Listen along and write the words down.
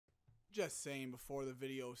Just saying before the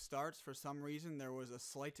video starts, for some reason there was a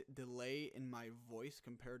slight delay in my voice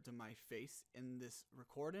compared to my face in this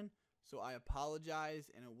recording, so I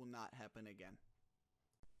apologize and it will not happen again.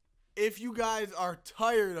 If you guys are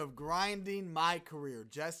tired of grinding my career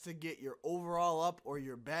just to get your overall up or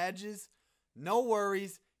your badges, no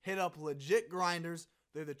worries, hit up Legit Grinders.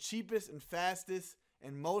 They're the cheapest and fastest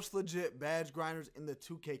and most legit badge grinders in the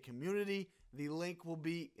 2K community. The link will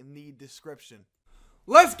be in the description.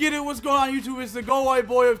 Let's get it. What's going on, YouTube? It's the Go White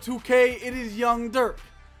Boy of 2K. It is Young DIRK.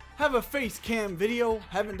 Have a face cam video.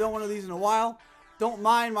 Haven't done one of these in a while. Don't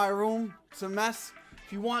mind my room. It's a mess.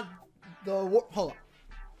 If you want the hold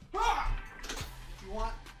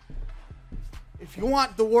on. If you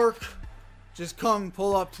want the work, just come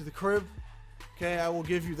pull up to the crib. Okay, I will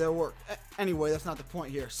give you their work. Anyway, that's not the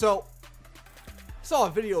point here. So, I saw a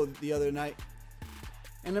video the other night,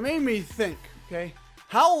 and it made me think. Okay,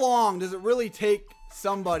 how long does it really take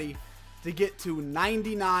somebody to get to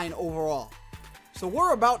 99 overall? So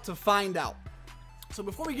we're about to find out. So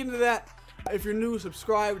before we get into that, if you're new,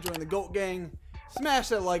 subscribe, join the GOAT gang, smash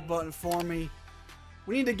that like button for me.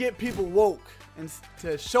 We need to get people woke and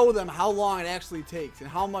to show them how long it actually takes and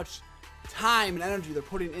how much time and energy they're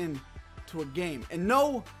putting in to a game. And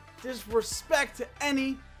no disrespect to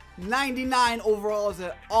any 99 overalls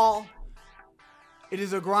at all. It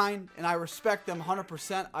is a grind, and I respect them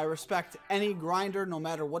 100%. I respect any grinder, no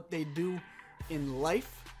matter what they do in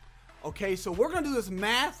life. Okay, so we're going to do this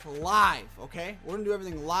math live, okay? We're going to do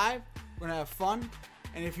everything live. We're going to have fun.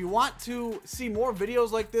 And if you want to see more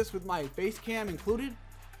videos like this with my face cam included,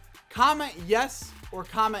 comment yes or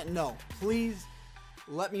comment no. Please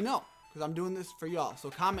let me know, because I'm doing this for y'all. So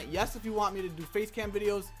comment yes if you want me to do face cam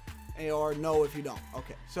videos, or no if you don't.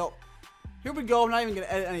 Okay, so here we go. I'm not even going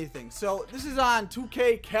to edit anything. So this is on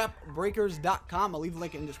 2kcapbreakers.com. I'll leave the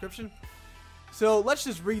link in the description. So let's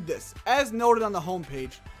just read this. As noted on the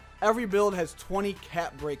homepage, every build has 20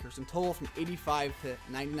 cap breakers in total from 85 to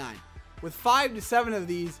 99, with 5 to 7 of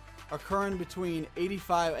these occurring between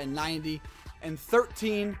 85 and 90, and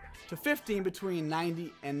 13 to 15 between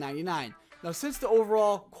 90 and 99. Now, since the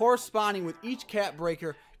overall corresponding with each cap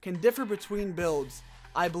breaker can differ between builds,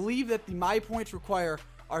 I believe that the my points require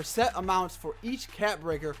are set amounts for each cap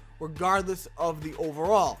breaker regardless of the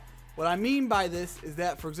overall. What I mean by this is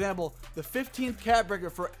that, for example, the 15th cap breaker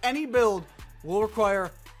for any build will require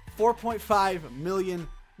 4.5 million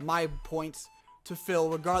my points to fill,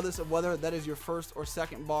 regardless of whether that is your first or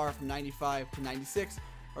second bar from 95 to 96,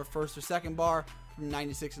 or first or second bar from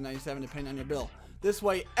 96 to 97, depending on your build. This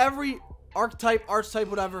way, every archetype, archetype,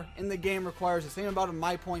 whatever in the game requires the same amount of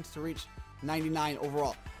my points to reach 99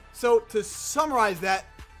 overall. So to summarize that,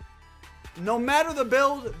 no matter the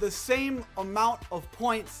build, the same amount of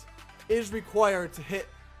points is required to hit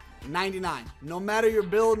 99. No matter your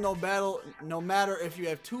build, no matter if you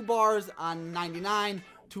have 2 bars on 99,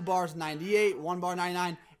 2 bars 98, 1 bar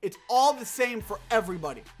 99, it's all the same for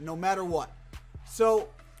everybody, no matter what. So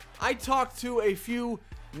I talked to a few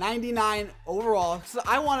 99 overall, so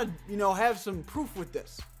I want to, have some proof with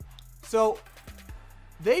this. So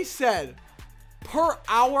they said per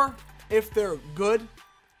hour, if they're good,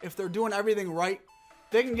 if they're doing everything right,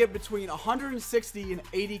 they can get between 160 and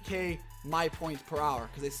 80k my points per hour,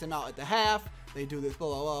 because they sim out at the half, they do this blah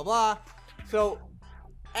blah blah blah. So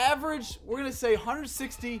average, we're gonna say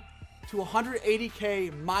 160 to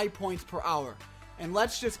 180k my points per hour, and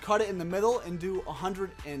let's just cut it in the middle and do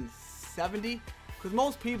 170, because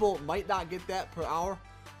most people might not get that per hour.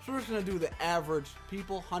 So we're just gonna do the average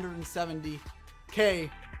people, 170k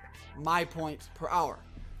my points per hour.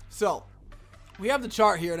 So we have the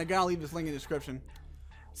chart here, and again, I'll leave this link in the description.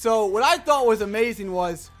 So what I thought was amazing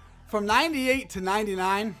was from 98 to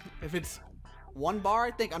 99, if it's 1 bar,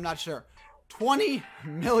 I think, I'm not sure, 20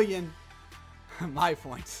 million my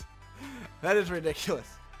points. That is ridiculous.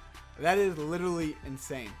 That is literally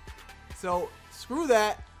insane. So screw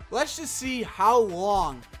that. Let's just see how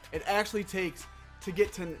long it actually takes to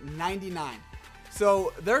get to 99.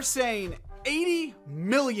 So they're saying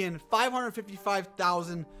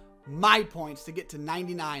 80,555,000 my points to get to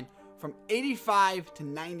 99 from 85 to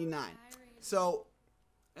 99. So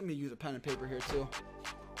let me use a pen and paper here too.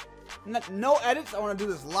 No edits. I want to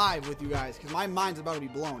do this live with you guys because my mind's about to be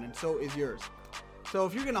blown, and so is yours. So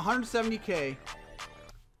if you're getting 170k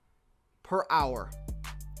per hour,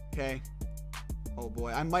 okay. Oh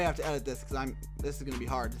boy, I might have to edit this because this is gonna be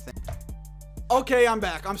hard to think. Okay, I'm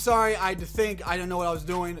back. I'm sorry. I had to think. I didn't know what I was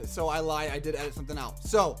doing, so I lied. I did edit something out.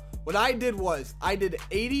 So what I did was I did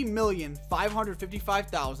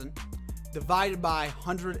 80,555,000 divided by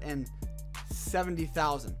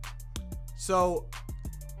 170,000. So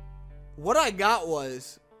what I got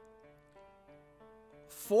was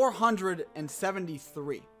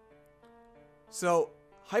 473. So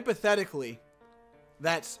hypothetically,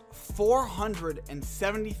 that's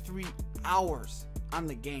 473 hours on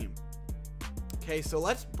the game. Okay, so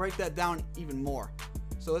let's break that down even more.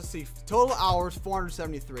 So let's see, total hours,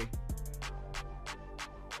 473.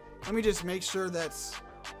 Let me just make sure that's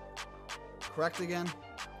correct again.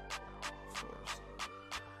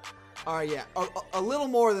 All right, yeah, a little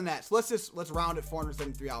more than that. So let's round it,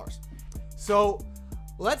 473 hours. So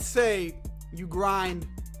let's say you grind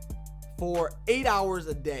for 8 hours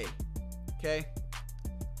a day, okay?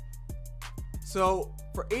 So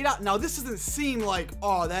for 8 hours, now this doesn't seem like,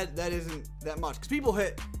 oh, that isn't that much,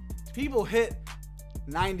 because people hit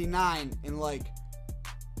 99 in like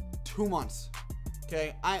 2 months.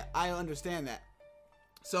 Okay, I understand that.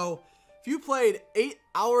 So if you played 8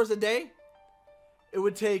 hours a day, it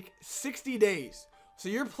would take 60 days. So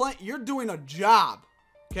you're doing a job.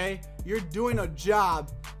 Okay, you're doing a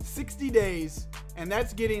job 60 days, and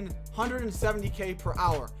that's getting 170K per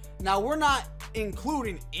hour. Now we're not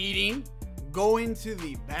including eating, going to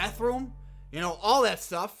the bathroom, you know, all that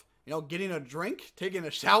stuff, you know, getting a drink, taking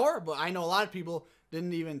a shower. But I know a lot of people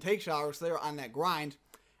didn't even take showers, so they were on that grind.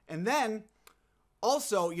 And then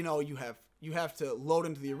also, you know, you have to load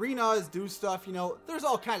into the arenas, do stuff, you know, there's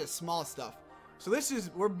all kinds of small stuff. So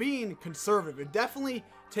we're being conservative. It definitely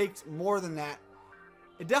takes more than that.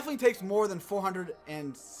 It definitely takes more than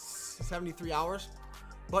 473 hours.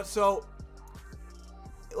 But so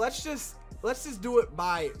let's just do it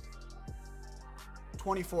by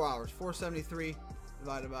 24 hours. 473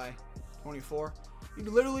 divided by 24. You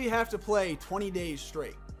literally have to play 20 days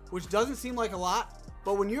straight, which doesn't seem like a lot,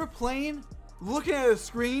 but when you're playing, looking at a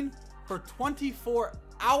screen for 24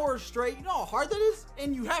 hours straight, you know how hard that is?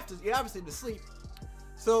 And you obviously have to sleep.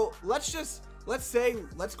 So let's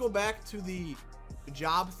go back to the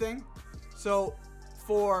job thing. So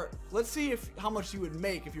let's see how much you would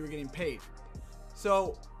make if you were getting paid.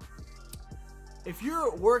 So if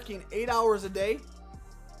you're working 8 hours a day,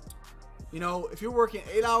 you know, if you're working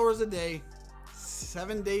 8 hours a day,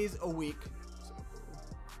 7 days a week,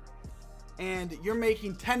 and you're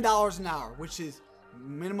making $10 an hour, which is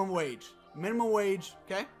minimum wage. Minimum wage,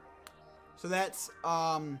 okay? So that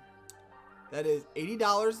is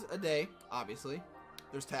 $80 a day, obviously.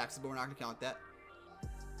 There's taxes, but we're not gonna count that.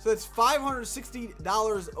 So that's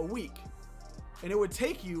 $560 a week. And it would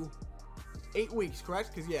take you 8 weeks,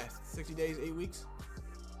 correct? Because yeah, 60 days, 8 weeks.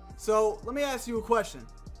 So let me ask you a question.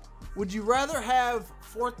 Would you rather have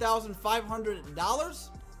 $4,500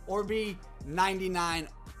 or be 99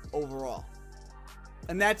 overall?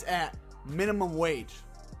 And that's at minimum wage.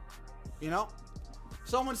 You know?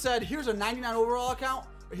 Someone said, here's a 99 overall account,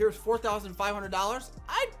 or here's $4,500.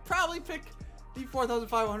 I'd probably pick the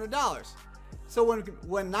 $4,500. So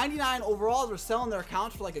when 99 overalls were selling their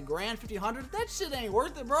accounts for like $1,000, $1,500, that shit ain't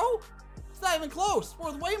worth it, bro. It's not even close. It's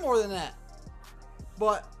worth way more than that.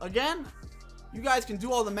 But again, you guys can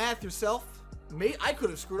do all the math yourself. I could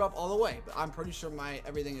have screwed up all the way, but I'm pretty sure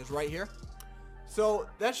everything is right here. So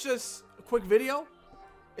that's just a quick video.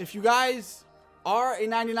 If you guys are a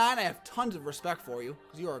 99, I have tons of respect for you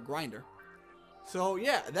because you are a grinder. So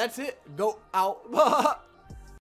yeah, that's it. Go out.